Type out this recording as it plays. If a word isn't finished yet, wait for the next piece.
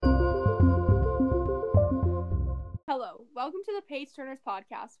Welcome to the Page Turners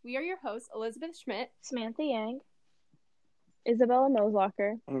podcast. We are your hosts, Elizabeth Schmitt, Samantha Yang, Isabella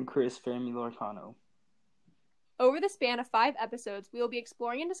Moeslacher, and Christopher Famularcano. Over the span of 5 episodes, we will be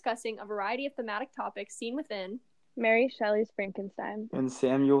exploring and discussing a variety of thematic topics seen within Mary Shelley's Frankenstein and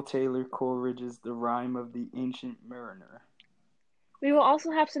Samuel Taylor Coleridge's The Rime of the Ancient Mariner. We will also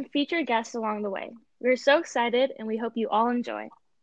have some featured guests along the way. We're so excited, and we hope you all enjoy.